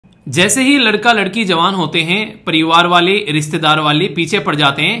जैसे ही लड़का लड़की जवान होते हैं, परिवार वाले रिश्तेदार वाले पीछे पड़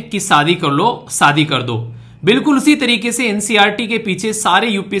जाते हैं कि शादी कर लो, शादी कर दो। बिल्कुल उसी तरीके से एनसीईआरटी के पीछे सारे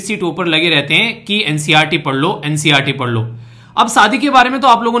यूपीएससी टॉपर लगे रहते हैं कि एनसीईआरटी पढ़ लो, एनसीईआरटी पढ़ लो। अब शादी के बारे में तो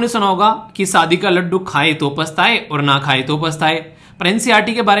आप लोगों ने सुना होगा कि शादी का लड्डू खाए तो पछताए और ना खाए तो पछताए, पर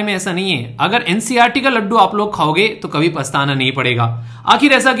एनसीईआरटी के बारे में ऐसा नहीं है। अगर एनसीईआरटी का लड्डू आप लोग खाओगे तो कभी पछताना नहीं पड़ेगा।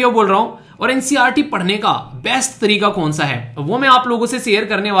 आखिर ऐसा क्यों बोल रहा हूं और एनसीईआरटी पढ़ने का बेस्ट तरीका कौन सा है वो मैं आप लोगों से शेयर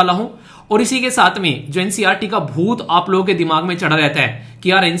करने वाला हूं। और इसी के साथ में जो एनसीईआरटी का भूत आप लोगों के दिमाग में चढ़ा रहता है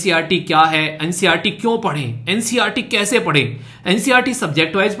कि यार एनसीईआरटी क्या है, एनसीईआरटी क्यों पढ़ें, एनसीईआरटी कैसे पढ़ें, एनसीईआरटी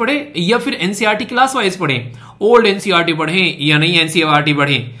सब्जेक्ट वाइज पढ़े या फिर एनसीईआरटी क्लास वाइज पढ़ें, ओल्ड एनसीईआरटी पढ़ें या नहीं एनसीईआरटी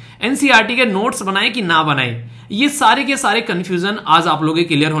पढ़ें, एनसीईआरटी के नोट्स बनाएं कि ना बनाएं, ये सारे के सारे कंफ्यूजन आज आप लोगों के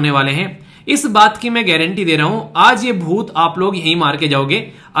क्लियर होने वाले हैं। इस बात की मैं गारंटी दे रहा हूं, आज ये भूत आप लोग यहीं मार के जाओगे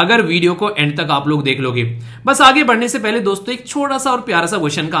अगर वीडियो को एंड तक आप लोग देख लोगे। बस आगे बढ़ने से पहले दोस्तों एक छोटा सा और प्यारा सा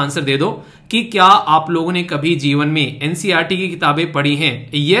क्वेश्चन का आंसर दे दो कि क्या आप लोगों ने कभी जीवन में एनसीईआरटी की किताबें पढ़ी हैं,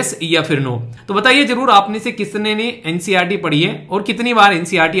 यस या फिर नो। तो बताइए जरूर आप में से किसने ने एनसीईआरटी पढ़ी है और कितनी बार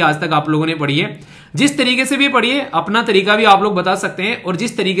एनसीईआरटी आज तक आप लोगों ने पढ़ी है। जिस तरीके से भी पढ़िए, अपना तरीका भी आप लोग बता सकते हैं और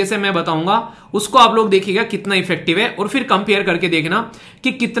जिस तरीके से मैं बताऊंगा उसको आप लोग देखिएगा कितना इफेक्टिव है और फिर कंपेयर करके देखना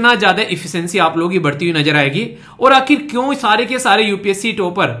कि कितना ज्यादा इफिशिएंसी आप लोगों की बढ़ती हुई नजर आएगी। और आखिर क्यों सारे के सारे यूपीएससी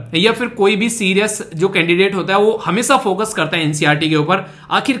टॉपर या फिर कोई भी सीरियस जो कैंडिडेट होता है वो हमेशा फोकस करता है एनसीईआरटी के ऊपर,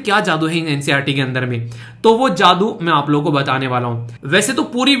 आखिर क्या जादू है एनसीईआरटी के अंदर में, तो वो जादू मैं आप लोगों को बताने वाला हूं। वैसे तो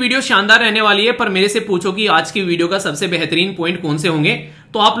पूरी वीडियो शानदार रहने वाली है, पर मेरे से पूछो कि आज की वीडियो का सबसे बेहतरीन पॉइंट कौन से होंगे,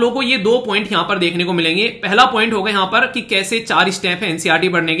 तो आप लोगों को ये 2 पॉइंट यहां पर देखने को मिलेंगे। पहला पॉइंट होगा यहां पर कि कैसे 4 स्टेप है एनसीईआरटी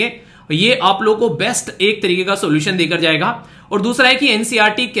पढ़ने के, ये आप लोगों को बेस्ट एक तरीके का सॉल्यूशन देकर जाएगा। और दूसरा है कि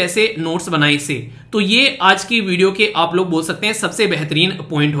एनसीईआरटी कैसे नोट्स बनाए इससे, तो ये आज की वीडियो के आप लोग बोल सकते हैं सबसे बेहतरीन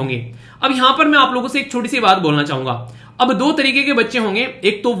पॉइंट होंगे। अब यहां पर मैं आप लोगों से एक छोटी सी बात बोलना चाहूंगा। अब 2 तरीके के बच्चे होंगे,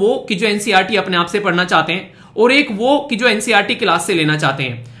 एक तो वो कि जो एनसीईआरटी अपने आप से पढ़ना चाहते हैं और एक वो कि जो एनसीईआरटी क्लास से लेना चाहते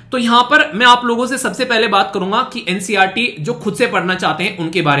हैं। तो यहां पर मैं आप लोगों से सबसे पहले बात करूंगा कि एनसीईआरटी जो खुद से पढ़ना चाहते हैं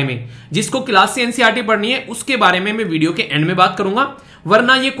उनके बारे में, जिसको क्लास से एनसीईआरटी पढ़नी है उसके बारे में मैं वीडियो के एंड में बात करूंगा।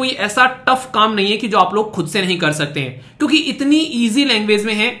 वरना ये कोई ऐसा टफ काम नहीं है कि जो आप लोग खुद से नहीं कर सकते हैं, क्योंकि इतनी इजी लैंग्वेज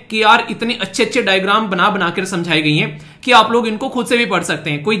में है कि यार इतने अच्छे अच्छे डायग्राम बना बनाकर समझाई गई हैं कि आप लोग इनको खुद से भी पढ़ सकते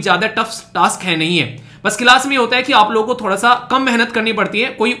हैं। कोई ज्यादा टफ टास्क है नहीं है, बस क्लास में होता है कि आप लोगों को थोड़ा सा कम मेहनत करनी पड़ती है,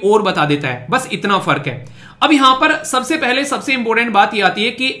 कोई और बता देता है, बस इतना फर्क है। अब यहां पर सबसे पहले सबसे इंपॉर्टेंट बात यह आती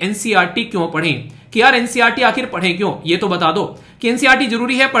है कि एनसीईआरटी क्यों पढ़ें, कि यार एनसीईआरटी आखिर पढ़ें क्यों, ये तो बता दो कि एनसीईआरटी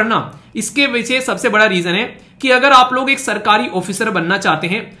जरूरी है पढ़ना। इसके पीछे सबसे बड़ा रीजन है कि अगर आप लोग एक सरकारी ऑफिसर बनना चाहते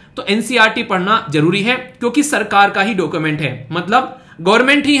हैं तो एनसीईआरटी पढ़ना जरूरी है, क्योंकि सरकार का ही डॉक्यूमेंट है, मतलब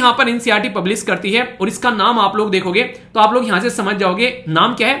गवर्नमेंट ही यहां पर एनसीईआरटी पब्लिश करती है। और इसका नाम आप लोग देखोगे तो आप लोग यहां से समझ जाओगे,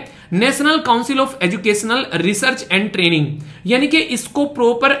 नाम क्या है, national council of educational research and training. यानी कि इसको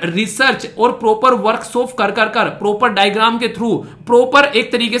प्रॉपर रिसर्च और प्रॉपर वर्कशॉप कर प्रॉपर डायग्राम के थ्रू, प्रॉपर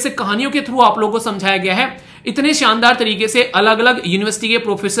एक तरीके से कहानियों के थ्रू आप लोगों को समझाया गया है। इतने शानदार तरीके से अलग अलग यूनिवर्सिटी के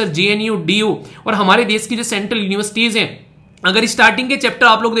प्रोफेसर, जेएनयू, डीयू और हमारे देश की जो सेंट्रल यूनिवर्सिटीज हैं, अगर स्टार्टिंग के चैप्टर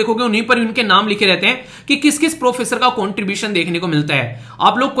आप लोग देखोगे उन्हीं पर उनके नाम लिखे रहते हैं कि किस किस प्रोफेसर का कंट्रीब्यूशन देखने को मिलता है।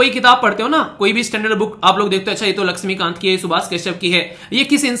 आप लोग कोई किताब पढ़ते हो ना, कोई भी स्टैंडर्ड बुक आप लोग देखते हो, अच्छा ये तो लक्ष्मीकांत की है, सुभाष कश्यप की है, ये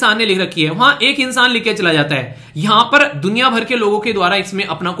किस इंसान ने लिख रखी है, वहां एक इंसान लिख के चला जाता है। यहां पर दुनिया भर के लोगों के द्वारा इसमें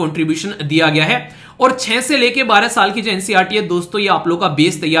अपना कंट्रीब्यूशन दिया गया है। और 6 से लेके 12 साल की जो एनसीईआरटी है दोस्तों, ये आप लोग का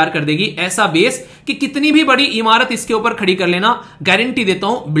बेस तैयार कर देगी, ऐसा बेस कि कितनी भी बड़ी इमारत इसके ऊपर खड़ी कर लेना, गारंटी देता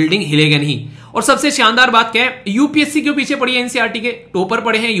हूं बिल्डिंग हिलेगा नहीं। और सबसे शानदार बात क्या है, यूपीएससी क्यों पीछे पड़ी है एनसीईआरटी के, टॉपर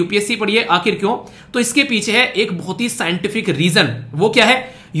पड़े हैं यूपीएससी पड़ी है, आखिर क्यों, तो इसके पीछे है एक बहुत ही साइंटिफिक रीजन। वो क्या है,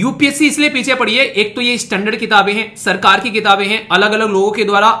 यूपीएससी इसलिए पीछे पड़ी है, एक तो ये स्टैंडर्ड किताबें हैं, सरकार की किताबें हैं, अलग अलग लोगों के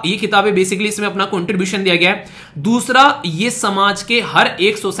द्वारा ये किताबें बेसिकली इसमें अपना कंट्रीब्यूशन दिया गया है। दूसरा, ये समाज के हर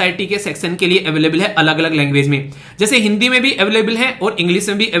एक सोसाइटी के सेक्शन के लिए अवेलेबल है अलग अलग लैंग्वेज में, जैसे हिंदी में भी अवेलेबल है और इंग्लिश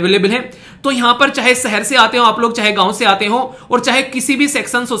में भी अवेलेबल है। तो यहां पर चाहे शहर से आते हो आप लोग, चाहे गांव से आते हो और चाहे किसी भी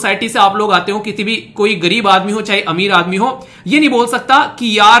सेक्शन सोसाइटी से आप लोग आते हो, किसी भी कोई गरीब आदमी हो चाहे अमीर आदमी हो, ये नहीं बोल सकता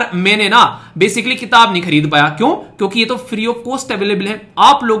कि यार मैंने ना बेसिकली किताब नहीं खरीद पाया। क्यों? क्योंकि ये तो फ्री ऑफ कॉस्ट अवेलेबल है,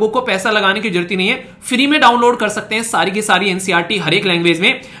 आप लोगों को पैसा लगाने की जरूरत ही नहीं है, फ्री में डाउनलोड कर सकते हैं सारी की सारी एनसीईआरटी हर एक लैंग्वेज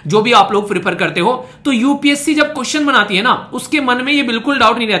में जो भी आप लोग प्रेफर करते हो। तो यूपीएससी जब क्वेश्चन बनाती है ना, उसके मन में ये बिल्कुल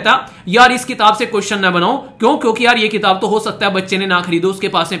डाउट नहीं रहता यार इस किताब से क्वेश्चन ना बनाओ। क्यों? क्योंकि यार ये किताब तो हो सकता है बच्चे ने ना खरीदो, उसके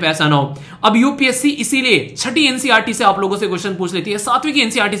पास में पैसा ना हो। अब यूपीएससी इसीलिए छठी एनसीईआरटी से आप लोगों से क्वेश्चन पूछ लेती है, 7वीं की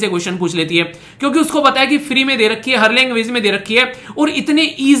एनसीईआरटी से क्वेश्चन पूछ लेती है, क्योंकि उसको पता है कि फ्री में दे रखी है, हर लैंग्वेज में दे रखी है और इतने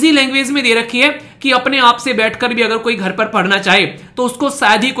ईजी लैंग्वेज में दे रखी है कि अपने आप से बैठकर भी अगर कोई घर पर पढ़ना चाहे तो उसको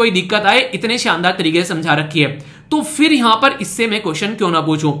शायद ही कोई दिक्कत आए, इतने शानदार तरीके से समझा रखी है। तो फिर यहां पर इससे मैं क्वेश्चन क्यों ना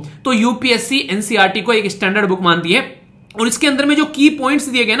पूछूं। तो यूपीएससी एनसीईआरटी को एक स्टैंडर्ड बुक मानती है और इसके अंदर में जो की पॉइंट्स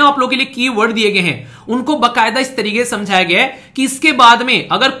दिए गए ना, आप लोगों के लिए की वर्ड दिए गए हैं, उनको बकायदा इस तरीके से समझाया गया है कि इसके बाद में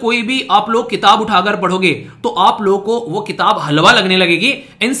अगर कोई भी आप लोग किताब उठाकर पढ़ोगे तो आप लोगों को वो किताब हलवा लगने लगेगी।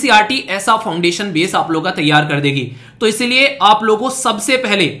 एनसीईआरटी ऐसा फाउंडेशन बेस आप लोगों का तैयार कर देगी। तो इसलिए आप लोगों को सबसे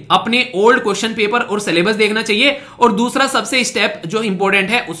पहले अपने ओल्ड क्वेश्चन पेपर और सिलेबस देखना चाहिए, और दूसरा सबसे स्टेप जो इंपॉर्टेंट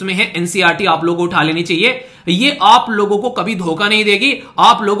है उसमें है एनसीईआरटी आप लोगों को उठा लेनी चाहिए। ये आप लोगों को कभी धोखा नहीं देगी,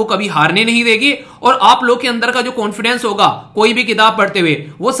 आप लोगों को कभी हारने नहीं देगी, और आप लोग के अंदर का जो कॉन्फिडेंस होगा कोई भी किताब पढ़ते हुए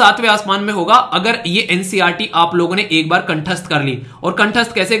वो 7वें आसमान में होगा अगर ये एनसीईआरटी आप लोगों ने एक बार कंठस्थ कर ली। और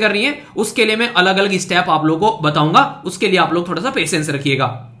कंठस्थ कैसे कर रही है उसके लिए मैं अलग अलग स्टेप आप लोगों को बताऊंगा, उसके लिए आप लोग थोड़ा सा पेशेंस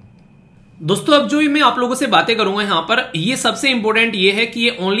रखिएगा। दोस्तों अब जो मैं आप लोगों से बातें करूंगा यहां पर, ये सबसे इंपॉर्टेंट ये है कि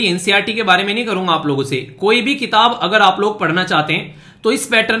ये ओनली एनसीईआरटी के बारे में नहीं करूंगा आप लोगों से। कोई भी किताब अगर आप लोग पढ़ना चाहते हैं तो इस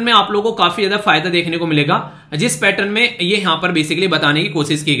पैटर्न में आप लोगों को काफी ज्यादा फायदा देखने को मिलेगा, जिस पैटर्न में ये यहां पर बेसिकली बताने की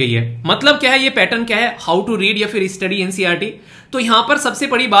कोशिश की गई है। मतलब क्या है, ये पैटर्न क्या है, हाउ टू रीड या फिर स्टडी एनसीईआरटी। तो यहां पर सबसे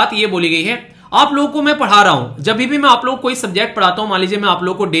बड़ी बात ये बोली गई है, आप लोगों को मैं पढ़ा रहा हूं, जब भी मैं आप लोग को कोई सब्जेक्ट पढ़ाता हूं, मान लीजिए मैं आप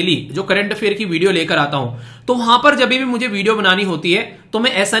लोगों को डेली जो करंट अफेयर की वीडियो लेकर आता हूं, तो वहां पर जब भी मुझे वीडियो बनानी होती है तो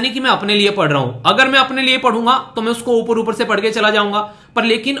मैं ऐसा नहीं कि मैं अपने लिए पढ़ रहा हूं। अगर मैं अपने लिए पढ़ूंगा तो मैं उसको ऊपर ऊपर से पढ़ के चला जाऊंगा, पर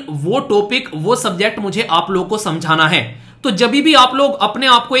लेकिन वो टॉपिक वो सब्जेक्ट मुझे आप लोगों को समझाना है। तो जब भी आप लोग अपने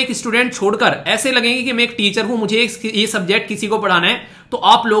आप को एक स्टूडेंट छोड़कर ऐसे लगेंगे कि मैं एक टीचर हूं, मुझे ये सब्जेक्ट किसी को पढ़ाना है, तो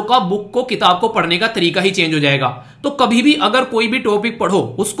आप लोगों का बुक को किताब को पढ़ने का तरीका ही चेंज हो जाएगा। तो कभी भी अगर कोई भी टॉपिक पढ़ो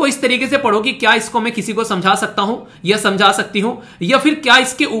उसको इस तरीके से पढ़ो कि क्या इसको मैं किसी को समझा सकता हूं या समझा सकती हूं, या फिर क्या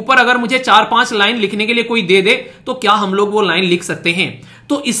इसके ऊपर अगर मुझे 4-5 लाइन लिखने के लिए कोई दे दे तो क्या हम लोग वो लाइन लिख सकते हैं।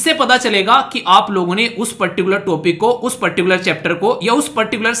 तो इससे पता चलेगा कि आप लोगों ने उस पर्टिकुलर टॉपिक को, उस पर्टिकुलर चैप्टर को या उस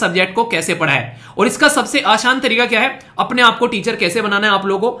पर्टिकुलर सब्जेक्ट को कैसे पढ़ा है। और इसका सबसे आसान तरीका क्या है, अपने आप को टीचर कैसे बनाना है। आप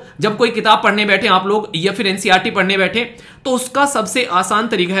लोगों को जब कोई किताब पढ़ने बैठे आप लोग या फिर एनसीईआरटी पढ़ने बैठे तो उसका सबसे आसान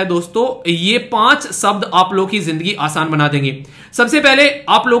तरीका है दोस्तों, ये 5 शब्द आप लोगों की जिंदगी आसान बना देंगे। सबसे पहले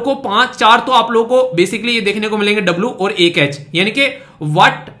आप लोगों को 4 तो आप लोगों को बेसिकली ये देखने को मिलेंगे W और एक H, यानी कि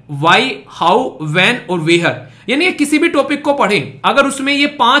व्हाट, व्हाई, हाउ, व्हेन और वेयर। यानी किसी भी टॉपिक को पढ़ें, अगर उसमें ये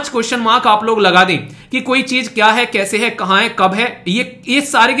 5 क्वेश्चन मार्क आप लोग लगा दें कि कोई चीज क्या है, कैसे है, कहां है, कब है, ये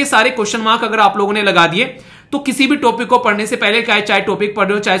सारे के सारे क्वेश्चन मार्क अगर आप लोगों ने लगा दिए तो किसी भी टॉपिक को पढ़ने से पहले, चाहे टॉपिक पढ़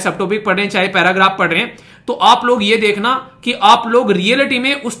रहे हो, चाहे सब टॉपिक पढ़ रहे हैं, चाहे पैराग्राफ पढ़ रहे हैं, तो आप लोग ये देखना कि आप लोग रियलिटी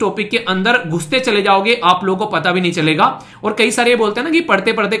में उस टॉपिक के अंदर घुसते चले जाओगे, आप लोगों को पता भी नहीं चलेगा। और कई सारे ये बोलते हैं ना कि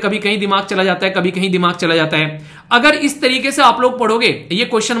पढ़ते पढ़ते कभी कहीं दिमाग चला जाता है, कभी कहीं दिमाग चला जाता है। अगर इस तरीके से आप लोग पढ़ोगे ये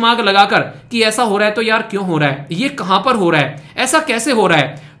क्वेश्चन मार्क लगाकर कि ऐसा हो रहा है तो यार क्यों हो रहा है, ये कहां पर हो रहा है, ऐसा कैसे हो रहा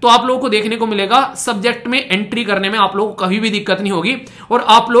है, तो आप लोगों को देखने को मिलेगा सब्जेक्ट में एंट्री करने में आप लोगों को कभी भी दिक्कत नहीं होगी, और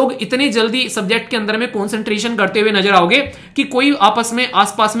आप लोग इतनी जल्दी सब्जेक्ट के अंदर में कंसंट्रेशन करते हुए नजर आओगे कि कोई आपस में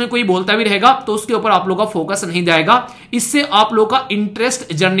आसपास में कोई बोलता भी रहेगा तो उसके ऊपर आप लोगों का फोकस नहीं जाएगा। इससे आप लोगों का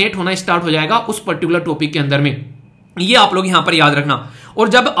इंटरेस्ट जनरेट होना स्टार्ट हो जाएगा उस पर्टिकुलर टॉपिक के अंदर में। ये आप लोग यहां पर याद रखना। और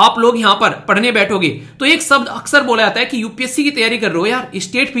जब आप लोग यहां पर पढ़ने बैठोगे तो एक शब्द अक्सर बोला जाता है कि यूपीएससी की तैयारी कर रहे हो यार,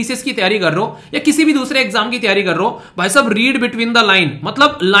 स्टेट पीसीएस की तैयारी कर रहे हो, या किसी भी दूसरे एग्जाम की तैयारी कर रहे हो, भाई साहब रीड बिटवीन द लाइन,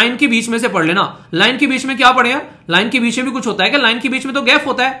 मतलब लाइन के बीच में से पढ़ लेना। लाइन के बीच में क्या पढ़े यार, लाइन के बीच में भी कुछ होता है क्या, लाइन के बीच में तो गैप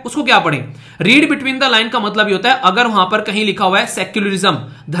होता है, उसको क्या पढ़े। रीड बिटवीन द लाइन का मतलब ये होता है अगर वहां पर कहीं लिखा हुआ है सेक्युलरिज्म,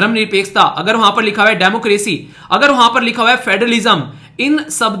 धर्मनिरपेक्षता, अगर वहां पर लिखा हुआ है डेमोक्रेसी, अगर वहां पर लिखा हुआ है फेडरलिज्म, इन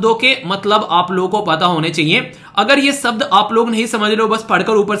शब्दों के मतलब आप लोगों को पता होने चाहिए। अगर ये शब्द आप लोग नहीं समझ रहे हो, बस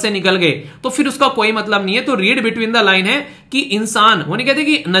पढ़कर ऊपर से निकल गए, तो फिर उसका कोई मतलब नहीं है। तो रीड बिटवीन द लाइन है कि इंसान, वो नहीं कहते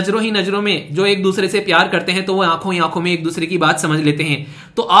कि नजरों ही नजरों में जो एक दूसरे से प्यार करते हैं तो वो आंखों ही आंखों में एक दूसरे की बात समझ लेते हैं।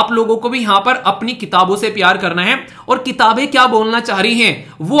 तो आप लोगों को भी यहां पर अपनी किताबों से प्यार करना है, और किताबें क्या बोलना चाह रही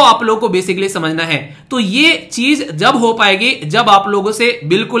हैं वो आप लोगों को बेसिकली समझना है। तो ये चीज जब हो पाएगी जब आप लोगों से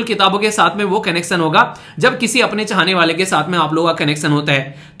बिल्कुल किताबों के साथ में वो कनेक्शन होगा, जब किसी अपने चाहने वाले के साथ में आप लोगों का कनेक्शन होता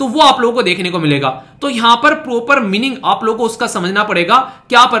है, तो वो आप लोगों को देखने को मिलेगा। तो यहां पर प्रॉपर मीनिंग आप लोगों को उसका समझना पड़ेगा,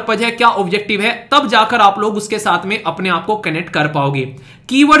 क्या पर्पज है, क्या ऑब्जेक्टिव है, तब जाकर आप लोग उसके साथ में अपने आप को कनेक्ट कर पाओगे।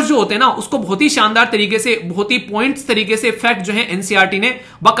 कीवर्ड जो होते हैं ना उसको बहुत ही शानदार तरीके से, बहुत ही पॉइंट्स तरीके से फैक्ट जो है एनसीईआरटी ने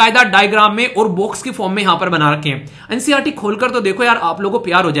बाकायदा डायग्राम में और बॉक्स की फॉर्म में यहां पर बना रखे हैं। एनसीईआरटी खोलकर तो देखो यार, आप लोगों को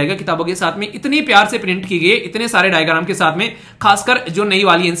प्यार हो जाएगा किताबों के साथ में, इतनी प्यार से प्रिंट की गई, इतने सारे डायग्राम के साथ में, खासकर जो नई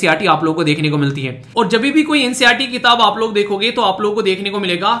वाली एनसीईआरटी आप लोगों को देखने को मिलती है। और जब भी कोई एनसीईआरटी किताब आप लोग देखोगे तो आप लोगों को देखने को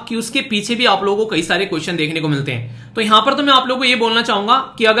मिलेगा कि उसके पीछे भी आप लोगों को कई सारे क्वेश्चन देखने को मिलते हैं। तो यहां पर तो मैं आप लोगों को यह बोलना चाहूंगा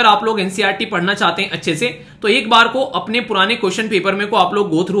कि अगर आप लोग एनसीईआरटी पढ़ना चाहते हैं अच्छे से, तो एक बार को अपने पुराने क्वेश्चन पेपर में को आप लोग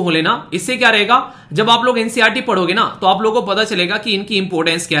गो थ्रू हो लेना। इससे क्या रहेगा, जब आप लोग एनसीईआरटी पढ़ोगे ना तो आप लोगों को पता चलेगा कि इनकी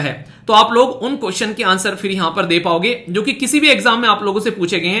इंपॉर्टेंस क्या है। तो आप लोग उन क्वेश्चन के आंसर फिर यहां पर दे पाओगे जो कि किसी भी एग्जाम में आप लोगों से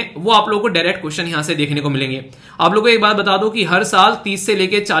पूछे गए हैं, वो आप लोगों को डायरेक्ट क्वेश्चन यहां से देखने को मिलेंगे। आप लोगों को एक बात बता दो कि हर साल 30 से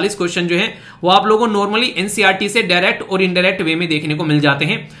लेकर 40 क्वेश्चन जो है वो आप लोगों को नॉर्मली एनसीईआरटी से डायरेक्ट और इनडायरेक्ट वे में देखने को मिल जाते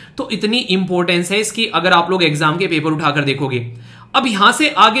हैं। तो इतनी इंपॉर्टेंस है इसकी अगर आप लोग एग्जाम के पेपर उठाकर देखोगे। अब यहां से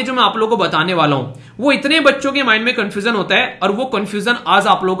आगे जो मैं आप लोगों को बताने वाला हूं वो इतने बच्चों के माइंड में कंफ्यूजन होता है, और वो कंफ्यूजन आज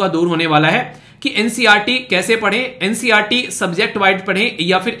आप लोगों का दूर होने वाला है कि एनसीईआरटी कैसे पढ़ें, एनसीईआरटी सब्जेक्ट वाइज पढ़ें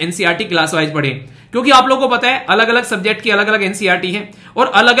या फिर एनसीईआरटी क्लास वाइज पढ़ें। क्योंकि आप लोगों को पता है अलग अलग सब्जेक्ट की अलग अलग एनसीईआरटी है और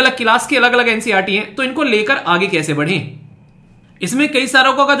अलग अलग क्लास की अलग अलग एनसीईआरटी है, तो इनको लेकर आगे कैसे बढ़ें। इसमें कई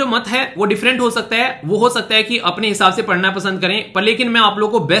सारों का जो मत है वो डिफरेंट हो सकता है। वो हो सकता है कि अपने हिसाब से पढ़ना पसंद करें, पर लेकिन मैं आप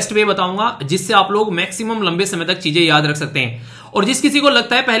लोगों को बेस्ट वे बताऊंगा जिससे आप लोग मैक्सिमम लंबे समय तक चीजें याद रख सकते हैं। और जिस किसी को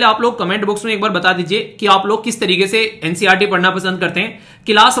लगता है, पहले आप लोग कमेंट बॉक्स में एक बार बता दीजिए कि आप लोग किस तरीके से एनसीईआरटी पढ़ना पसंद करते हैं,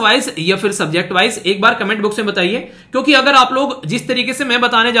 क्लास वाइज या फिर सब्जेक्ट वाइज। एक बार कमेंट बॉक्स में बताइए, क्योंकि अगर आप लोग जिस तरीके से मैं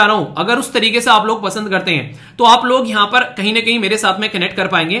बताने जा रहा हूं अगर उस तरीके से आप लोग पसंद करते हैं तो आप लोग यहां पर कहीं ना कहीं मेरे साथ में कनेक्ट कर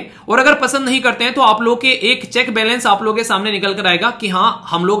पाएंगे, और अगर पसंद नहीं करते हैं तो आप लोग के एक चेक बैलेंस आप लोग के सामने निकल कर आएगा कि हाँ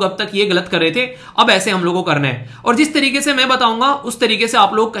हम लोग अब तक ये गलत कर रहे थे, अब ऐसे हम लोग को करना है। और जिस तरीके से मैं बताऊंगा उस तरीके से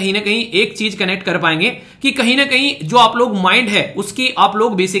आप लोग कहीं ना कहीं एक चीज कनेक्ट कर पाएंगे कि कहीं ना कहीं जो आप लोग माइंड है उसकी आप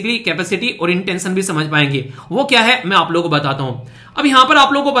लोग बेसिकली कैपेसिटी और इंटेंशन भी समझ पाएंगे। वो क्या है मैं आप लोगों को बताता हूं। अब यहां पर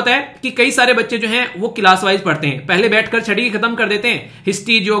आप लोगों को पता है कि कई सारे बच्चे जो हैं वो क्लास वाइज पढ़ते हैं, पहले बैठकर छठी खत्म कर देते हैं,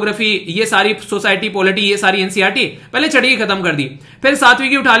 हिस्ट्री ज्योग्राफी ये सारी सोसाइटी पॉलिटी ये सारी एनसीईआरटी पहले छठी खत्म कर दी, फिर 7वीं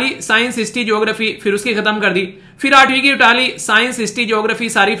की उठा ली साइंस हिस्ट्री ज्योग्राफी फिर उसकी खत्म कर दी, फिर 8वीं की उठा ली साइंस हिस्ट्री ज्योग्राफी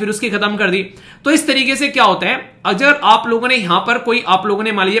सारी फिर उसकी खत्म कर दी। तो इस तरीके से क्या होता है, अगर आप लोगों ने यहां पर कोई आप लोगों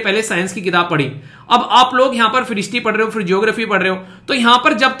ने मान लीजिए पहले साइंस की किताब पढ़ी, अब आप लोग यहां पर फिर हिस्ट्री पढ़ रहे हो फिर ज्योग्राफी पढ़ रहे हो, तो यहां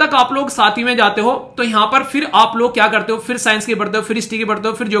पर जब तक आप लोग 7वीं में जाते हो तो यहां पर फिर आप लोग क्या करते हो, फिर साइंस की पढ़ते हो फिर हिस्ट्री की पढ़ते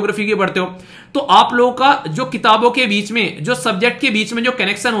हो फिर ज्योग्राफी की पढ़ते हो। तो आप लोगों का जो किताबों के बीच में जो सब्जेक्ट के बीच में जो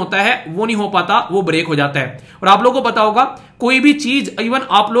कनेक्शन होता है वो नहीं हो पाता, वो ब्रेक हो जाता है। और आप लोगों को पता होगा कोई भी चीज, इवन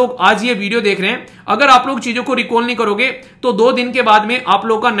आप लोग आज ये वीडियो देख रहे हैं, अगर आप लोग चीजों को रिकॉल नहीं करोगे तो 2 दिन के बाद में आप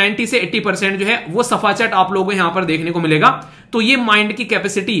लोग का 90 से 80% जो है वो सफाचट आप लोगों को यहां पर देखने को मिलेगा। तो ये माइंड की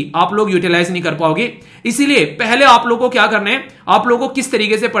कैपेसिटी आप लोग यूटिलाइज नहीं कर पाओगे। इसीलिए पहले आप लोगों को क्या करना है, आप लोगों को किस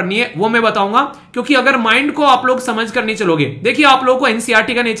तरीके से पढ़नी है वो मैं बताऊंगा। क्योंकि अगर माइंड को आप लोग समझ कर नहीं चलोगे, देखिए आप लोगों को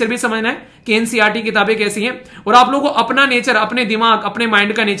एनसीईआरटी का नेचर भी समझना है कि एनसीईआरटी किताबें कैसी हैं, और आप लोगों को अपना नेचर अपने दिमाग अपने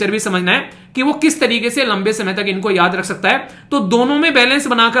माइंड का नेचर भी समझना है कि वो किस तरीके से लंबे समय तक इनको याद रख सकता है। तो दोनों में बैलेंस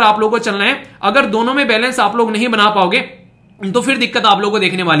बनाकर आप लोगों को चलना है। अगर दोनों में बैलेंस आप लोग नहीं बना पाओगे तो फिर दिक्कत आप लोगों को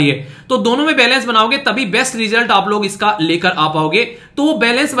देखने वाली है। तो दोनों में बैलेंस बनाओगे तभी बेस्ट रिजल्ट आप लोग इसका लेकर आ पाओगे। तो वो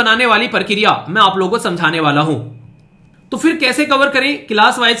बैलेंस बनाने वाली प्रक्रिया मैं आप लोगों को समझाने वाला हूं। तो फिर कैसे कवर करें,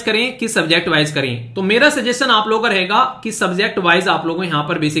 क्लास वाइज करें कि सब्जेक्ट वाइज करें। तो मेरा सजेशन आप लोगों का रहेगा कि सब्जेक्ट वाइज आप लोगों को यहां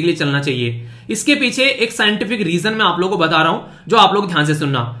पर बेसिकली चलना चाहिए। इसके पीछे एक साइंटिफिक रीजन मैं आप लोगों को बता रहा हूं जो आप लोग ध्यान से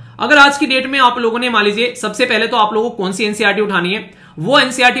सुनना। अगर आज की डेट में आप लोगों ने मान लीजिए सबसे पहले तो आप लोगों को कौन सी एनसीईआरटी उठानी है, वो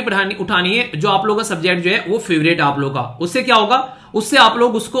एनसीईआरटी उठानी है जो आप लोगों का सब्जेक्ट जो है वो फेवरेट आप लोगों का। उससे क्या होगा, उससे आप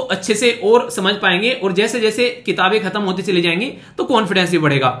लोग उसको अच्छे से और समझ पाएंगे, और जैसे जैसे किताबें खत्म होती चली जाएंगी तो कॉन्फिडेंस भी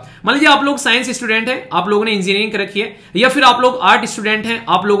बढ़ेगा। मान लीजिए आप लोग साइंस स्टूडेंट हैं, आप लोगों ने इंजीनियरिंग कर रखी है, या फिर आप लोग आर्ट स्टूडेंट हैं,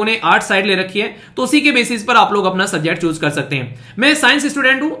 आप लोगों ने आर्ट साइड ले रखी है, तो उसी के बेसिस पर आप लोग अपना सब्जेक्ट चूज कर सकते हैं। मैं साइंस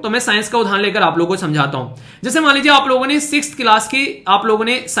स्टूडेंट हूं तो मैं साइंस का उदाहरण लेकर आप लोगों को समझाता हूं। जैसे मान लीजिए आप लोगों ने 6th क्लास की आप लोगों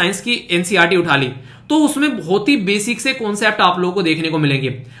ने साइंस की एनसीईआरटी उठा ली, तो उसमें बहुत ही बेसिक से कॉन्सेप्ट आप लोगों को देखने को मिलेंगे।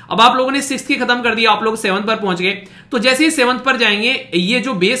 अब आप लोगों ने 6th की खत्म कर दिया, आप लोग 7th पर पहुंच गए, तो जैसे ही 7th पर जाएंगे ये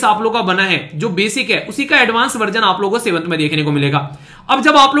जो बेस आप लोगों का बना है जो बेसिक है उसी का एडवांस वर्जन आप लोगों को 7th में देखने को मिलेगा। अब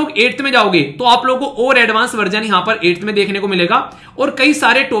जब आप लोग 8th में जाओगे तो आप लोगों को और एडवांस वर्जन यहां पर 8th में देखने को मिलेगा, और कई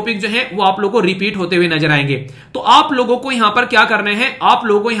सारे टॉपिक जो है वो आप लोगों को रिपीट होते हुए नजर आएंगे। तो आप लोगों को यहां पर क्या करना है, आप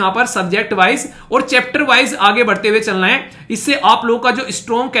लोगों को यहां पर सब्जेक्ट वाइज और चैप्टर वाइज आगे बढ़ते हुए चलना है। इससे आप लोगों का जो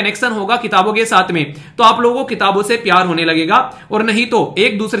स्ट्रॉन्ग कनेक्शन होगा किताबों के साथ में, तो आप लोगों को किताबों से प्यार होने लगेगा, और नहीं तो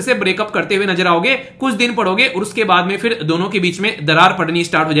एक दूसरे से ब्रेकअप करते हुए नजर आओगे। कुछ दिन पढ़ोगे और उसके बाद में फिर दोनों के बीच में दरार पड़नी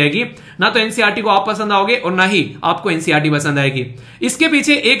स्टार्ट हो जाएगी। ना तो एनसीईआरटी को आप पसंद आओगे और ना ही आपको एनसीईआरटी पसंद आएगी। इसके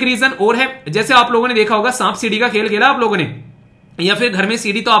पीछे एक रीजन और है, जैसे आप लोगों ने देखा होगा सांप सीढ़ी का खेल खेला आप लोगों ने, या फिर घर में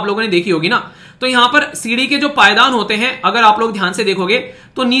सीढ़ी तो आप लोगों ने देखी होगी ना। तो यहां पर सीढ़ी के जो पायदान होते हैं अगर आप लोग ध्यान से देखोगे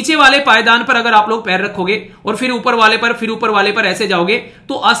तो नीचे वाले पायदान पर अगर आप लोग पैर रखोगे और फिर ऊपर वाले पर फिर ऊपर वाले पर ऐसे जाओगे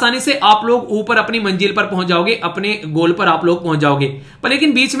तो आसानी से आप लोग ऊपर अपनी मंजिल पर पहुंच जाओगे, अपने गोल पर आप लोग पहुंच जाओगे। पर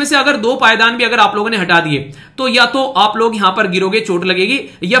लेकिन बीच में से अगर 2 पायदान भी अगर आप लोगों ने हटा दिए तो या तो आप लोग यहां पर गिरोगे, चोट लगेगी,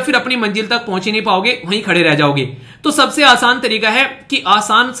 या फिर अपनी मंजिल तक पहुंच ही नहीं पाओगे, वहीं खड़े रह जाओगे। तो सबसे आसान तरीका है कि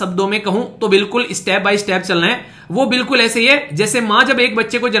आसान शब्दों में कहूं तो बिल्कुल स्टेप बाय स्टेप चलना है। वो बिल्कुल ऐसे ही है जैसे मां जब एक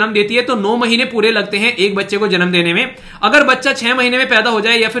बच्चे को जन्म देती है तो 9 महीने पूरे लगते हैं एक बच्चे को जन्म देने में। अगर बच्चा 6 महीने में पैदा हो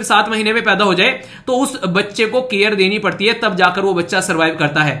जाए या फिर 7 महीने में पैदा हो जाए तो उस बच्चे को केयर देनी पड़ती है, तब जाकर वो बच्चा सर्वाइव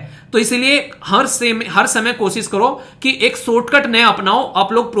करता है। तो इसलिए हर समय कोशिश करो कि एक शॉर्टकट न अपनाओ,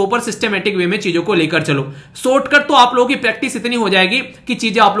 आप लोग प्रॉपर सिस्टमेटिक वे में चीजों को लेकर चलो। शॉर्टकट तो आप लोगों की प्रैक्टिस इतनी हो जाएगी कि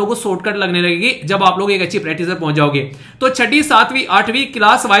चीजें आप लोगों को शॉर्टकट लगने लगेगी जब आप लोग एक अच्छी प्रैक्टिस पर पहुंच जाओगे। तो 6वीं 7वीं 8वीं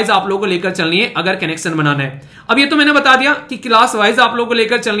क्लास वाइज आप लोगों को लेकर चलनी है अगर कनेक्शन बनाना है। अब ये तो मैंने बता दिया कि क्लास वाइज आप लोगों को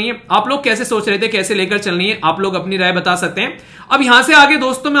लेकर चलनी है। आप लोग कैसे सोच रहे थे कैसे लेकर चलनी है, आप लोग अपनी राय बता सकते हैं। अब यहां से आगे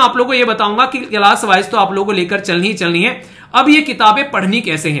दोस्तों मैं आप लोगों को यह बताऊंगा कि क्लास वाइज तो आप लोगों को लेकर चलनी ही चलनी है। अब ये किताबें पढ़नी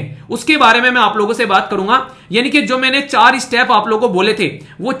कैसे हैं उसके बारे में मैं आप लोगों से बात करूंगा। यानी कि जो मैंने 4 स्टेप आप लोगों को बोले थे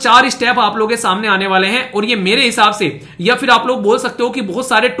वो 4 स्टेप आप लोगों के सामने आने वाले हैं, और ये मेरे हिसाब से या फिर आप लोग बोल सकते हो कि बहुत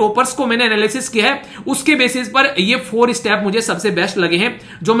सारे टॉपर्स को मैंने एनालिसिस किया है, उसके बेसिस पर ये 4 स्टेप मुझे सबसे बेस्ट लगे हैं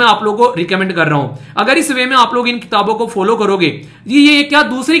जो मैं आप लोगों को रिकमेंड कर रहा हूं। अगर इस वे में आप लोग इन किताबों को फॉलो करोगे, ये क्या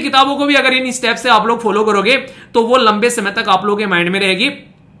दूसरी किताबों को भी अगर इन स्टेप से आप लोग फॉलो करोगे तो वो लंबे समय तक आप लोगों के माइंड में रहेगी,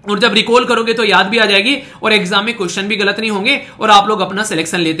 और जब रिकॉल करोगे तो याद भी आ जाएगी, और एग्जाम में क्वेश्चन भी गलत नहीं होंगे, और आप लोग अपना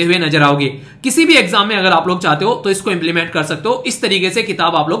सिलेक्शन लेते हुए नजर आओगे। किसी भी एग्जाम में अगर आप लोग चाहते हो तो इसको इंप्लीमेंट कर सकते हो। इस तरीके से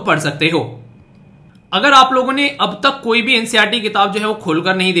किताब आप लोग पढ़ सकते हो। अगर आप लोगों ने अब तक कोई भी एनसीईआरटी किताब जो है वो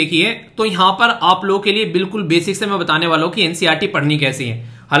खोलकर नहीं देखी है तो यहां पर आप लोगों के लिए बिल्कुल बेसिक से मैं बताने वाला हूं कि एनसीईआरटी पढ़नी कैसी है।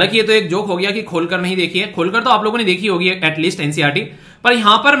 हालांकि ये तो एक जोक हो गया कि खोलकर नहीं देखी है, खोलकर तो आप लोगों ने देखी होगी एटलीस्ट एनसीईआरटी, पर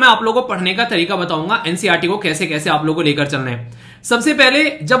यहां पर मैं आप लोगों को पढ़ने का तरीका बताऊंगा एनसीईआरटी को कैसे कैसे आप लोगों को लेकर चलना है। सबसे पहले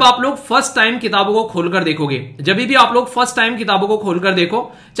जब आप लोग फर्स्ट टाइम किताबों को खोलकर देखोगे, जब भी आप लोग फर्स्ट टाइम किताबों को खोलकर देखो,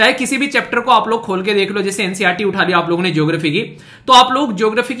 चाहे किसी भी चैप्टर को आप लोग खोल के देख लो, जैसे एनसीईआरटी उठा लिया आप लोगों ने ज्योग्राफी की, तो आप लोग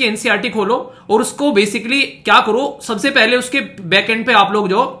ज्योग्राफी की एनसीईआरटी खोलो और उसको बेसिकली क्या करो, सबसे पहले उसके बैक एंड पे आप लोग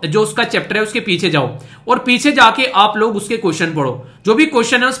जो उसका चैप्टर है उसके पीछे जाओ, और पीछे जाके आप लोग उसके क्वेश्चन पढ़ो, जो भी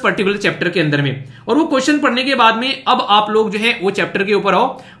क्वेश्चन है उस पर्टिकुलर चैप्टर के अंदर में। और वो क्वेश्चन पढ़ने के बाद में अब आप लोग जो है वो चैप्टर के ऊपर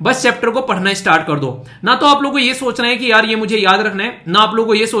आओ, बस चैप्टर को पढ़ना स्टार्ट कर दो। ना तो आप लोगों को ये सोचना है कि यार ये मुझे याद रखना है, ना आप लोगों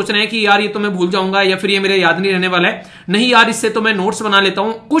को ये सोचना है कि यार ये तो मैं भूल जाऊंगा या फिर ये मेरे याद नहीं रहने वाला है, नहीं यार इससे तो मैं नोट्स बना लेता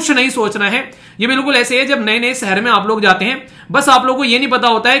हूं, कुछ नहीं सोचना है। ये बिल्कुल ऐसे है जब नए नए शहर में आप लोग जाते हैं, बस आप लोगों को ये नहीं पता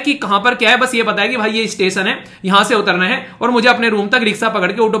होता है कि कहां पर क्या है, बस ये पता है कि भाई ये स्टेशन है, यहां से उतरना है और मुझे अपने रूम तक रिक्शा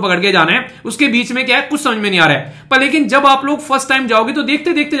पकड़ के ऑटो पकड़ के जाना है, उसके बीच में क्या है कुछ समझ में नहीं आ रहा है। पर लेकिन जब आप लोग फर्स्ट टाइम जाओगे तो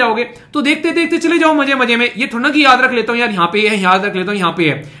देखते देखते जाओगे, तो देखते देखते चले जाओ मजे मजे में। ये थोड़ा कि याद रख लेता हूं यार यहाँ पे है, याद रख लेता हूं यहाँ पे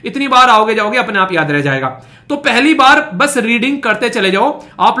है, इतनी बार आओगे जाओगे अपने आप याद रह जाएगा। तो पहली बार बस रीडिंग करते चले जाओ।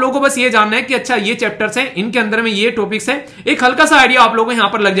 आप लोगों को बस ये जानना है कि अच्छा ये चैप्टर्स हैं, इनके अंदर में ये टॉपिक्स हैं, एक हल्का सा आइडिया आप लोगों को यहां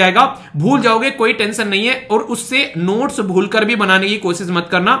पर लग जाएगा, भूल जाओगे कोई टेंशन नहीं है। और उससे नोट्स भूलकर भी बनाने की कोशिश मत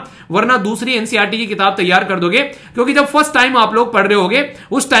करना, वरना दूसरी एनसीईआरटी की किताब तैयार कर दोगे, क्योंकि जब फर्स्ट टाइम आप लोग पढ़ रहे होगे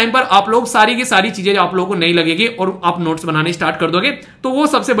उस टाइम पर आप लोग सारी की सारी चीजें आप लोगों को नहीं लगेगी और आप नोट्स बनाने स्टार्ट कर दोगे, तो वो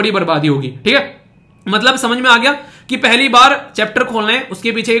सबसे बड़ी बर्बादी होगी। ठीक है, मतलब समझ में आ गया कि पहली बार चैप्टर खोलना है,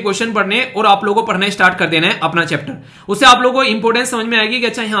 उसके पीछे के क्वेश्चन पढ़ने हैं और आप लोगों को पढ़ना स्टार्ट कर देना है अपना चैप्टर। उससे आप लोगों को इंपोर्टेंस समझ में आएगी कि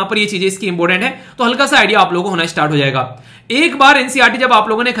अच्छा यहां पर ये चीजें इसकी इंपोर्टेंट है, तो हल्का सा आइडिया आप लोगों को होना स्टार्ट हो जाएगा। एक बार एनसीईआरटी जब आप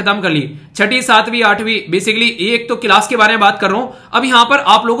लोगों ने खत्म कर ली, 6वीं 7वीं 8वीं, बेसिकली एक तो क्लास के बारे में बात कर रहा हूं, अब यहां पर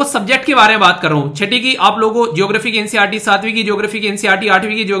आप लोगों को सब्जेक्ट के बारे में बात कर रहा हूं। 6वीं की आप लोगों को ज्योग्राफी की एनसीईआरटी, 7वीं की ज्योग्राफी की एनसीईआरटी,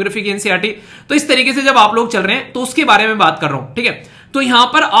 8वीं की ज्योग्राफी की एनसीईआरटी, तो इस तरीके से जब आप लोग चल रहे हैं तो उसके बारे में बात कर रहा हूं। ठीक है, तो यहां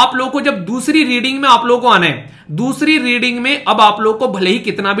पर आप लोगों को जब दूसरी रीडिंग में आप लोगों को आना है, दूसरी रीडिंग में अब आप लोगों को भले ही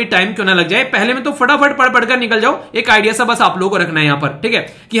कितना भी टाइम क्यों ना लग जाए, पहले में तो फटाफट पढ़ पढ़कर निकल जाओ, एक आइडिया सा बस आप लोगों को रखना है यहां पर। ठीक है,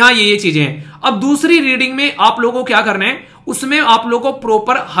 कि हाँ ये चीजें हैं। अब दूसरी रीडिंग में आप लोगों को क्या करना है, उसमें आप लोगों को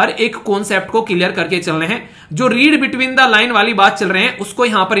प्रॉपर हर एक कॉन्सेप्ट को क्लियर करके चलने हैं। जो रीड बिटवीन द लाइन वाली बात चल रहे हैं उसको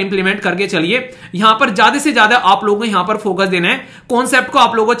यहां पर इंप्लीमेंट करके चलिए। यहां पर ज्यादा से ज्यादा आप लोगों को यहां पर फोकस देना है, कॉन्सेप्ट को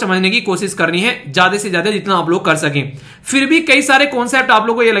आप लोगों को समझने की कोशिश करनी है ज्यादा से ज्यादा जितना आप लोग कर सकें। फिर भी कई सारे कॉन्सेप्ट आप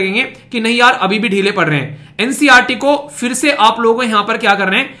लोगों को ये लगेंगे कि नहीं यार अभी भी ढीले पड़ रहे हैं, एनसीईआरटी को फिर से आप लोगों को यहां पर क्या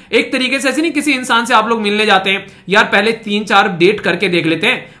करना है, एक तरीके से ऐसे नहीं किसी इंसान से आप लोग मिलने जाते हैं यार पहले 3-4 डेट करके देख लेते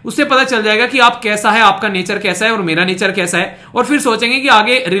हैं, उससे पता चल जाएगा कि आप कैसा है, आपका नेचर कैसा है और मेरा नेचर कैसा है, और फिर सोचेंगे कि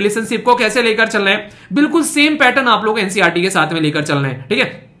आगे रिलेशनशिप को कैसे लेकर चलना है। बिल्कुल सेम पैटर्न आप लोग एनसीईआरटी के साथ में लेकर चलना है। ठीक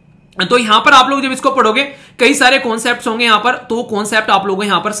है, तो यहां पर आप लोग जब इसको पढ़ोगे कई सारे कॉन्सेप्ट्स होंगे यहां पर, तो कॉन्सेप्ट आप लोगों को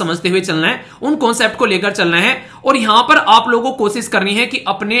यहां पर समझते हुए चलना है, उन कॉन्सेप्ट को लेकर चलना है। और यहां पर आप लोगों को कोशिश करनी है कि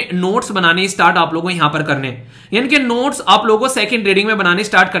अपने नोट्स बनाने स्टार्ट आप लोगों को यहां पर करने हैं, यानी कि नोट्स आप लोगों को सेकंड रीडिंग में बनाने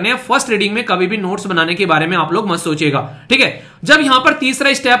स्टार्ट करने हैं। फर्स्ट रीडिंग में कभी भी नोट्स बनाने के बारे में आप लोग मत सोचिएगा। ठीक है, जब यहां पर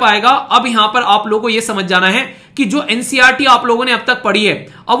तीसरा स्टेप आएगा, अब यहां पर आप लोगों को यह समझ जाना है कि जो एनसीईआरटी आप लोगों ने अब तक पढ़ी है,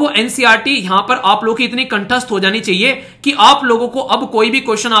 अब वो एनसीईआरटी यहां पर आप लोगों की इतनी कंठस्थ हो जानी चाहिए कि आप लोगों को अब कोई भी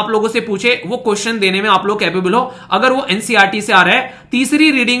क्वेश्चन आप लोगों से पूछे वो क्वेश्चन देने में आप लोग कैपेबल हो, अगर वो एनसीईआरटी से आ रहा है। तीसरी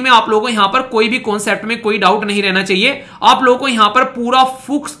रीडिंग में आप लोगों को यहां पर कोई भी कॉन्सेप्ट में कोई डाउट नहीं रहना चाहिए। आप लोगों को यहां पर पूरा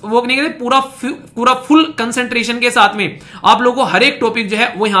पूरा फुल कंसंट्रेशन के साथ में आप लोगों को हर एक टॉपिक जो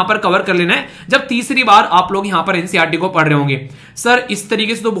है वो यहां पर कवर कर लेना है जब तीसरी बार आप लोग यहां पर एनसीईआरटी को पढ़ रहे होंगे। सर इस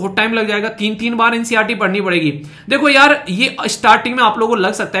तरीके से तो बहुत टाइम लग जाएगा, 3-3 बार एनसीईआरटी पढ़नी पड़ेगी। देखो यार, ये स्टार्टिंग में आप लोगों को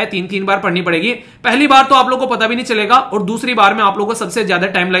लग सकता है 3-3 बार पढ़नी पड़ेगी, पहली बार तो आप लोगों को पता भी नहीं चलेगा और दूसरी बार में आप लोगों को सबसे ज्यादा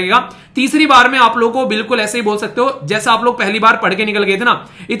टाइम लगेगा। तीसरी बार में आप लोगों को बिल्कुल ऐसे ही बोल सकते हो जैसा आप लोग पहली बार पढ़ के निकल गए थे ना,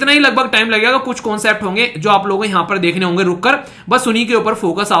 इतना ही लगभग टाइम लगेगा। कुछ कॉन्सेप्ट होंगे जो आप लोगों को यहां पर देखने होंगे रुककर, बस उन्हीं के ऊपर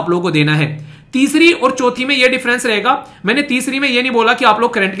फोकस आप लोगों को देना है। तीसरी और चौथी में यह डिफरेंस रहेगा। मैंने तीसरी में यह नहीं बोला कि आप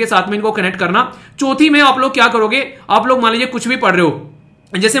लोग करंट के साथ में इनको कनेक्ट करना। चौथी में आप लोग क्या करोगे, आप लोग मान लीजिए कुछ भी पढ़ रहे हो,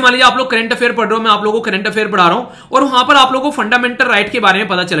 जैसे मान लीजिए आप लोग करंट अफेयर पढ़ रहे हो, मैं आप लोगों को करंट अफेयर पढ़ा रहा हूं और वहां पर आप लोगों को फंडामेंटल राइट के बारे में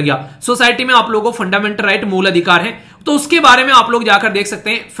पता चल गया, सोसाइटी में आप लोगों को फंडामेंटल राइट मूल अधिकार है, तो उसके बारे में आप लोग जाकर देख सकते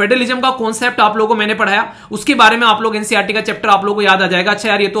हैं। फेडरलिज्म का कॉन्सेप्ट आप लोगों को मैंने पढ़ाया, उसके बारे में आप लोग एनसीईआरटी का चैप्टर आप लोगों को याद आ जाएगा। अच्छा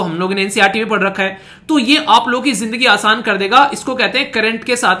यार, ये तो हम लोगों ने एनसीईआरटी में पढ़ रखा है, तो ये आप लोगों की जिंदगी आसान कर देगा। इसको कहते हैं करंट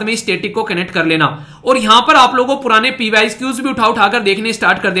के साथ में स्टैटिक को कनेक्ट कर लेना। और यहां पर आप लोगों को पुराने पीवाईक्यूज भी उठाकर देखने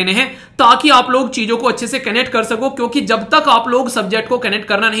स्टार्ट कर देने हैं ताकि आप लोग चीजों को अच्छे से कनेक्ट कर सको, क्योंकि जब तक आप लोग सब्जेक्ट को कनेक्ट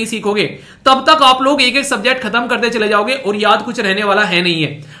करना नहीं सीखोगे तब तक आप लोग एक एक सब्जेक्ट खत्म करते चले जाओगे और याद कुछ रहने वाला है नहीं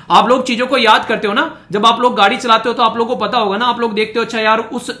है। आप लोग चीजों को याद करते हो ना, जब आप लोग गाड़ी चलाते हो तो आप लोगों को पता होगा ना, आप लोग देखते हो अच्छा यार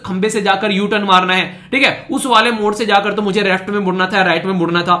उस खंबे से जाकर यू टर्न मारना है, ठीक है, उस वाले मोड़ से जाकर तो मुझे लेफ्ट में मुड़ना था, राइट में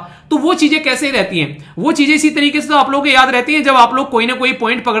मुड़ना था। तो वो चीजें कैसे रहती हैं, वो चीजें इसी तरीके से तो आप लोगों को याद रहती हैं जब आप लोग कोई ना कोई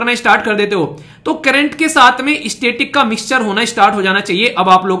पॉइंट पकड़ना स्टार्ट कर देते हो। तो करंट के साथ में स्टैटिक का मिक्सचर होना स्टार्ट हो जाना चाहिए अब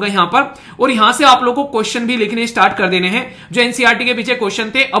आप लोगों का यहां पर। और यहां से आप लोगों को क्वेश्चन भी लिखने स्टार्ट कर देने हैं। जो एनसीईआरटी के पीछे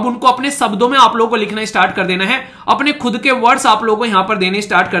क्वेश्चन थे अब उनको अपने शब्दों में आप लोगों को लिखना स्टार्ट कर देना है, अपने खुद के वर्ड्स आप लोगों को यहां पर देने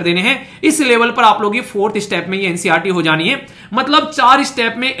स्टार्ट कर देने हैं। इस लेवल पर आप लोग ये 4th स्टेप में ये एनसीईआरटी हो जानी है। मतलब 4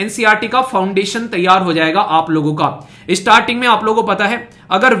 स्टेप में एनसीईआरटी का फाउंडेशन तैयार हो जाएगा आप लोगों का। स्टार्टिंग में आप लोगों को पता है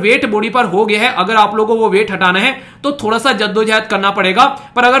अगर वेट बॉडी पर हो गया है, अगर आप लोगों को वो वेट हटाना है तो थोड़ा सा जद्दोजहद करना पड़ेगा।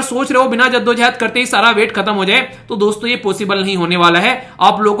 पर अगर सोच रहे हो बिना जद्दोजहद करते ही सारा वेट खत्म हो जाए तो दोस्तों ये पॉसिबल नहीं होने वाला है।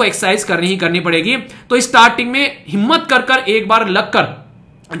 आप लोगों को एक्सरसाइज करनी ही करनी पड़ेगी। तो स्टार्टिंग में हिम्मत कर एक बार लगकर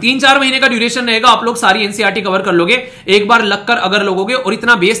 3-4 महीने का ड्यूरेशन रहेगा, आप लोग सारी एनसीईआरटी कवर कर लोगे एक बार लगकर अगर लोगोगे और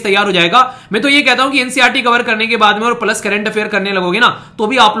इतना बेस तैयार हो जाएगा। मैं तो ये कहता हूं कि एनसीईआरटी कवर करने के बाद में और प्लस करंट अफेयर करने लगोगे ना तो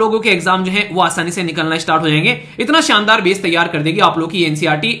भी आप लोगों के एग्जाम जो है वो आसानी से निकलना स्टार्ट हो जाएंगे। इतना शानदार बेस तैयार कर देगी आप लोग की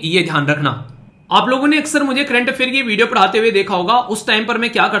एनसीईआरटी, ये ध्यान रखना। आप लोगों ने अक्सर मुझे करंट अफेयर की वीडियो पढ़ाते हुए देखा होगा, उस टाइम पर मैं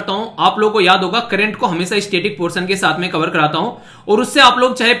क्या करता हूं आप लोगों को याद होगा, करंट को हमेशा स्टैटिक पोर्शन के साथ में कवर कराता हूं और उससे आप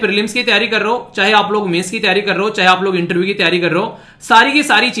लोग चाहे प्रीलिम्स की तैयारी कर रहे हो, चाहे आप लोग मेंस की तैयारी कर रहे हो, चाहे आप लोग इंटरव्यू की तैयारी कर रहे हो, सारी की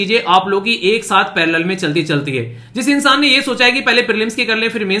सारी चीजें आप लोग की एक साथ पैरेलल में चलती है। जिस इंसान ने ये सोचा है कि पहले प्रीलिम्स की कर ले,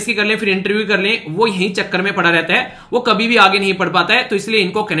 फिर मेंस की कर ले, फिर इंटरव्यू कर ले, वो यही चक्कर में पड़ा रहता है, वो कभी भी आगे नहीं पढ़ पाता है। तो इसलिए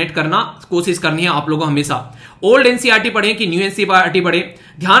इनको कनेक्ट करना कोशिश करनी है आप लोगों को हमेशा। ओल्ड एनसीईआरटी पढ़े कि न्यू एनसीईआरटी पढ़े,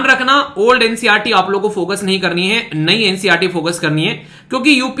 ध्यान रखना ओल्ड एनसीईआरटी आप लोगों को फोकस नहीं करनी है, नई एनसीईआरटी फोकस करनी है,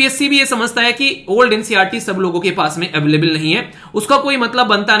 क्योंकि यूपीएससी भी ये समझता है कि ओल्ड एनसीईआरटी सब लोगों के पास में अवेलेबल नहीं है, उसका कोई मतलब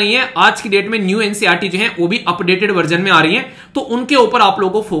बनता नहीं है। आज की डेट में न्यू एनसीईआरटी जो है वो भी अपडेटेड वर्जन में आ रही है, तो उनके ऊपर आप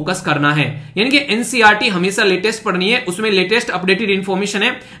लोगों को फोकस करना है। यानी कि एनसीईआरटी हमेशा लेटेस्ट पढ़नी है, उसमें लेटेस्ट अपडेटेड इंफॉर्मेशन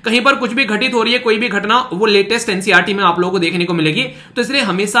है, कहीं पर कुछ भी घटित हो रही है कोई भी घटना वो लेटेस्ट एनसीईआरटी में आप लोगों को देखने को मिलेगी। तो इसलिए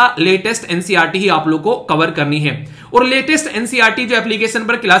हमेशा लेटेस्ट एनसीईआरटी ही आप लोगों को कवर करनी है। और लेटेस्ट एनसीईआरटी जो एप्लीकेशन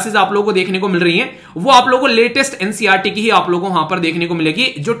पर क्लासेस आप लोगों को देखने को मिल रही हैं वो आप लोगों को लेटेस्ट एनसीईआरटी की ही आप लोगों को वहां पर देखने को मिलेगी,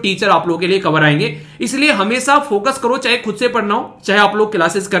 जो टीचर आप लोगों के लिए कवर आएंगे। इसलिए हमेशा फोकस करो, चाहे खुद से पढ़ना हो चाहे आप लोग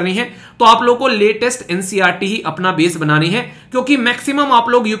क्लासेस करनी है, तो आप लोगों को लेटेस्ट एनसीईआरटी ही अपना बेस बनानी है, क्योंकि मैक्सिमम आप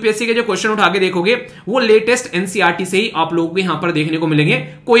लोग यूपीएससी के जो क्वेश्चन उठा के देखोगे वो लेटेस्ट एनसीईआरटी से ही आप लोगों को यहां पर देखने को मिलेंगे।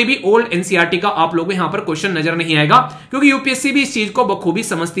 कोई भी ओल्ड एनसीईआरटी का आप लोगों को यहां पर क्वेश्चन नजर नहीं आएगा, क्योंकि यूपीएससी भी इस चीज को बखूबी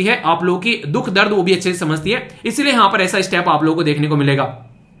समझती है, आप लोगों की दुख दर्द वो भी अच्छे से समझती है, इसलिए यहां पर ऐसा स्टेप आप लोगों को देखने को मिलेगा।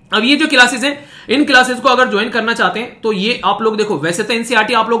 अब ये जो क्लासेस हैं इन क्लासेस को अगर ज्वाइन करना चाहते हैं तो ये आप लोग देखो, वैसे तो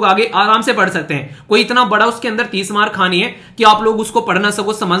एनसीईआरटी आप लोग आगे आराम से पढ़ सकते हैं, कोई इतना बड़ा उसके अंदर 30 मार्क खानी है कि आप लोग उसको पढ़ ना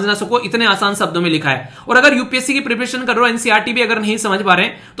सको, समझ ना सको, इतने आसान शब्दों में लिखा है। और अगर यूपीएससी की प्रिपरेशन कर रहे हो, एनसीईआरटी भी अगर नहीं समझ पा रहे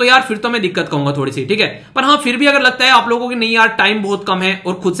हैं तो यार फिर तो मैं दिक्कत कहूंगा थोड़ी सी, ठीक है। पर हाँ, फिर भी अगर लगता है आप लोगों को नहीं यार टाइम बहुत कम है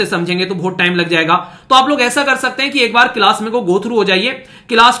और खुद से समझेंगे तो बहुत टाइम लग जाएगा, तो आप लोग ऐसा कर सकते हैं कि एक बार क्लास में को गो थ्रू हो जाइए।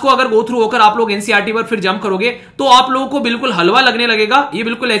 क्लास को अगर गो थ्रू होकर आप लोग एनसीईआरटी पर फिर जंप करोगे तो आप लोगों को बिल्कुल हलवा लगने लगेगा। ये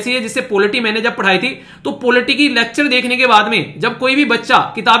बिल्कुल ऐसी है जिससे पॉलिटी मैंने जब पढ़ाई थी तो पॉलिटी की लेक्चर देखने के बाद में जब कोई भी बच्चा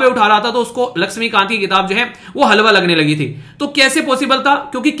किताबें उठा रहा था तो उसको लक्ष्मीकांत की किताब जो है वो हलवा लगने लगी थी। तो कैसे पॉसिबल था?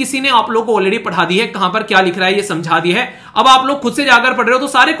 क्योंकि किसी ने आप लोगों को ऑलरेडी पढ़ा दी है, कहां पर क्या लिख रहा है ये समझा दिया है। अब आप लोग खुद से जाकर पढ़ रहे हो तो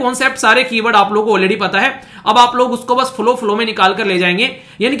सारे कॉन्सेप्ट, सारे कीवर्ड आप लोगों को ऑलरेडी पता है। अब आप लोग उसको बस फ्लो में निकाल कर ले जाएंगे।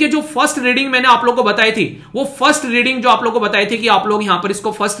 यानी कि जो फर्स्ट रीडिंग मैंने आप लोग को बताई थी, वो फर्स्ट रीडिंग जो आप लोग को बताई थी कि आप लोग यहां पर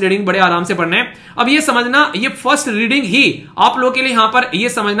इसको फर्स्ट रीडिंग बड़े आराम से पढ़ना है। अब ये समझना, ये फर्स्ट रीडिंग ही आप लोग के लिए यहां पर ये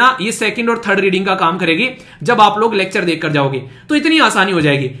समझना ये सेकंड और थर्ड रीडिंग का काम करेगी। जब आप लोग लेक्चर देखकर जाओगे तो इतनी आसानी हो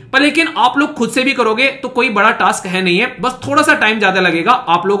जाएगी। पर लेकिन आप लोग खुद से भी करोगे तो कोई बड़ा टास्क है नहीं है, बस थोड़ा सा टाइम ज्यादा लगेगा,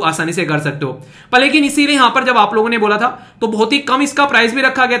 आप लोग आसानी से कर सकते हो। पर लेकिन इसीलिए यहां पर जब आप लोगों ने बोला था तो बहुत ही कम इसका प्राइस भी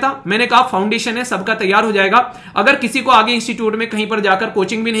रखा गया था। मैंने कहा फाउंडेशन है, सबका तैयार हो जाएगा। अगर किसी को आगे इंस्टीट्यूट में कहीं पर जाकर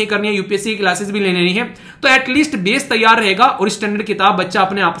कोचिंग भी नहीं करनी है, यूपीएससी क्लासेस भी लेनी नहीं है, तो एटलीस्ट बेस तैयार रहेगा और स्टैंडर्ड किताब बच्चा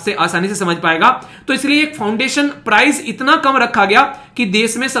अपने आप से आसानी से समझ पाएगा। तो इसलिए एक फाउंडेशन प्राइस इतना कम रखा गया कि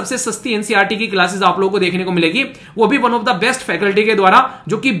देश में सबसे सस्ती एनसीईआरटी की क्लासेस आप लोगों को देखने को मिलेगी, वो भी one of the best faculty के द्वारा,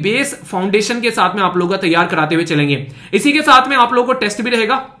 जो कि बेस फाउंडेशन के साथ में आप लोगों का तैयार कराते हुए चलेंगे। इसी के साथ में आप लोगों को टेस्ट भी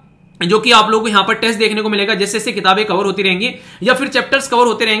रहेगा, जो कि आप लोगों को यहां पर टेस्ट देखने को मिलेगा। जैसे जैसे किताबें कवर होती रहेंगी या फिर चैप्टर्स कवर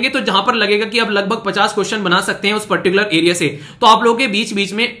होते रहेंगे, तो जहां पर लगेगा कि आप लगभग 50 क्वेश्चन बना सकते हैं उस पर्टिकुलर एरिया से, तो आप लोगों के बीच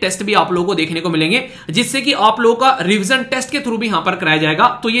बीच में टेस्ट भी आप लोगों को देखने को मिलेंगे, जिससे कि आप लोगों का रिवीजन टेस्ट के थ्रू भी यहां पर कराया जाएगा।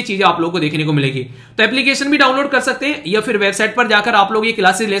 तो ये चीजें आप लोगों को देखने को मिलेगी। तो एप्लीकेशन भी डाउनलोड कर सकते हैं या फिर वेबसाइट पर जाकर आप लोग ये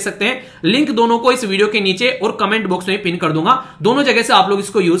क्लासेस ले सकते हैं। लिंक दोनों को इस वीडियो के नीचे और कमेंट बॉक्स में पिन कर दूंगा, दोनों जगह से आप लोग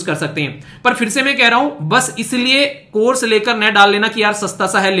इसको यूज कर सकते हैं। पर फिर से मैं कह रहा हूं, बस इसलिए कोर्स लेकर न डाल लेना कि यार सस्ता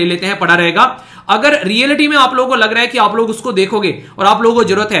सा है, ले लेते हैं, पड़ा रहेगा। अगर रियलिटी में आप लोगों को लग रहा है कि आप लोग उसको देखोगे और आप लोगों को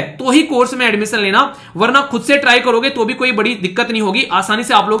जरूरत है, तो ही कोर्स में एडमिशन लेना, वरना खुद से ट्राई करोगे तो भी कोई बड़ी दिक्कत नहीं होगी। आसानी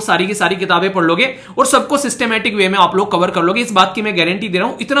से आप लोग सारी की सारी किताबें पढ़ लोगे और सबको सिस्टमैटिक वे में आप लोग कवर कर लोगे। इस बात की मैं गारंटी दे रहा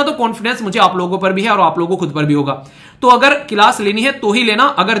हूं। इतना तो कॉन्फिडेंस मुझे आप लोगों पर भी है और आप लोगों को खुद पर भी होगा। तो अगर क्लास लेनी है तो ही लेना,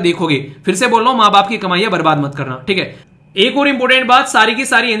 अगर देखोगे। फिर से बोल रहा हूं, मां बाप की कमाई बर्बाद मत करना, ठीक है। एक और इंपॉर्टेंट बात, सारी की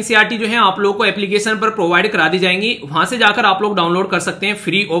सारी एनसीईआरटी जो है आप लोगों को एप्लीकेशन पर प्रोवाइड करा दी जाएंगी, वहां से जाकर आप लोग डाउनलोड कर सकते हैं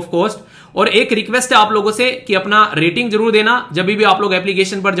फ्री ऑफ कॉस्ट। और एक रिक्वेस्ट है आप लोगों से कि अपना रेटिंग जरूर देना जब भी आप लोग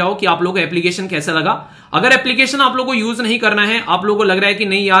एप्लीकेशन पर जाओ, कि आप लोगों को एप्लीकेशन कैसा लगा। अगर एप्लीकेशन आप लोगों को यूज नहीं करना है, आप लोगों को लग रहा है कि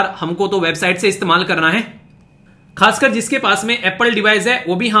नहीं यार हमको तो वेबसाइट से इस्तेमाल करना है, खासकर जिसके पास में एप्पल डिवाइस है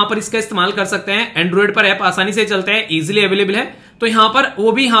वो भी यहां पर इसका इस्तेमाल कर सकते हैं। एंड्रॉइड पर ऐप आसानी से चलते हैं, इजीली अवेलेबल है, तो यहां पर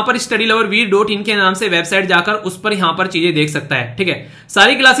वो भी यहां पर studyloverveer.in के नाम से वेबसाइट जाकर उस पर यहां पर चीजें देख सकता है, ठीक है।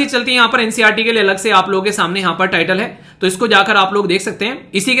 सारी क्लासेस चलती हैं यहां पर एनसीईआरटी के लिए, अलग से आप लोगों के सामने यहां पर टाइटल है, तो इसको जाकर आप लोग देख सकते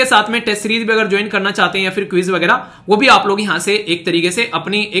हैं। इसी के साथ में टेस्ट सीरीज भी अगर ज्वाइन करना चाहते हैं या फिर क्विज वगैरह, वो भी आप लोग यहां से एक तरीके से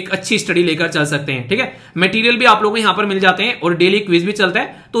अपनी एक अच्छी स्टडी लेकर चल सकते हैं, ठीक है। मटेरियल भी आप लोगों को यहां पर मिल जाते हैं और डेली क्विज भी चलता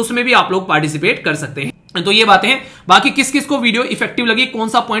है, तो उसमें भी आप लोग पार्टिसिपेट कर सकते हैं। तो ये बातें हैं। बाकी किस किस को वीडियो इफेक्टिव लगी, कौन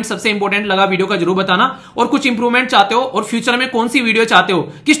सा पॉइंट सबसे इंपॉर्टेंट लगा वीडियो का, जरूर बताना। और कुछ इंप्रूवमेंट चाहते हो और फ्यूचर में कौन सी वीडियो चाहते हो,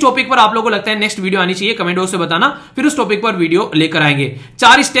 किस टॉपिक पर आप लोगों को लगता है नेक्स्ट वीडियो आनी चाहिए, कमेंट बॉक्स में बताना, फिर उस टॉपिक पर वीडियो लेकर आएंगे।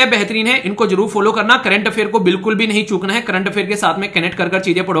 4 स्टेप बेहतरीन है, इनको जरूर फॉलो करना। करंट अफेयर को बिल्कुल भी नहीं चूकना है, करंट अफेयर के साथ में कनेक्ट कर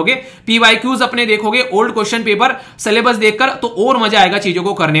चीजें पढ़ोगे, पीवाईक्यूज अपने देखोगे, ओल्ड क्वेश्चन पेपर सिलेबस देखकर, तो और मजा आएगा चीजों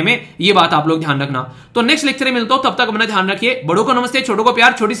को करने में। ये बात आप लोग ध्यान रखना। तो नेक्स्ट लेक्चर में मिलता हूं, तब तक अपना ध्यान रखिए। बड़ों को नमस्ते, छोटों को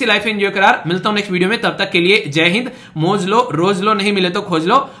प्यार, छोटी सी लाइफ एंजॉय करार। मिलता हूं नेक्स्ट वीडियो में, तब तक के लिए जय हिंद। मौज लो, रोज लो, नहीं मिले तो खोज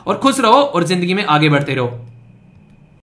लो, और खुश रहो और जिंदगी में आगे बढ़ते रहो।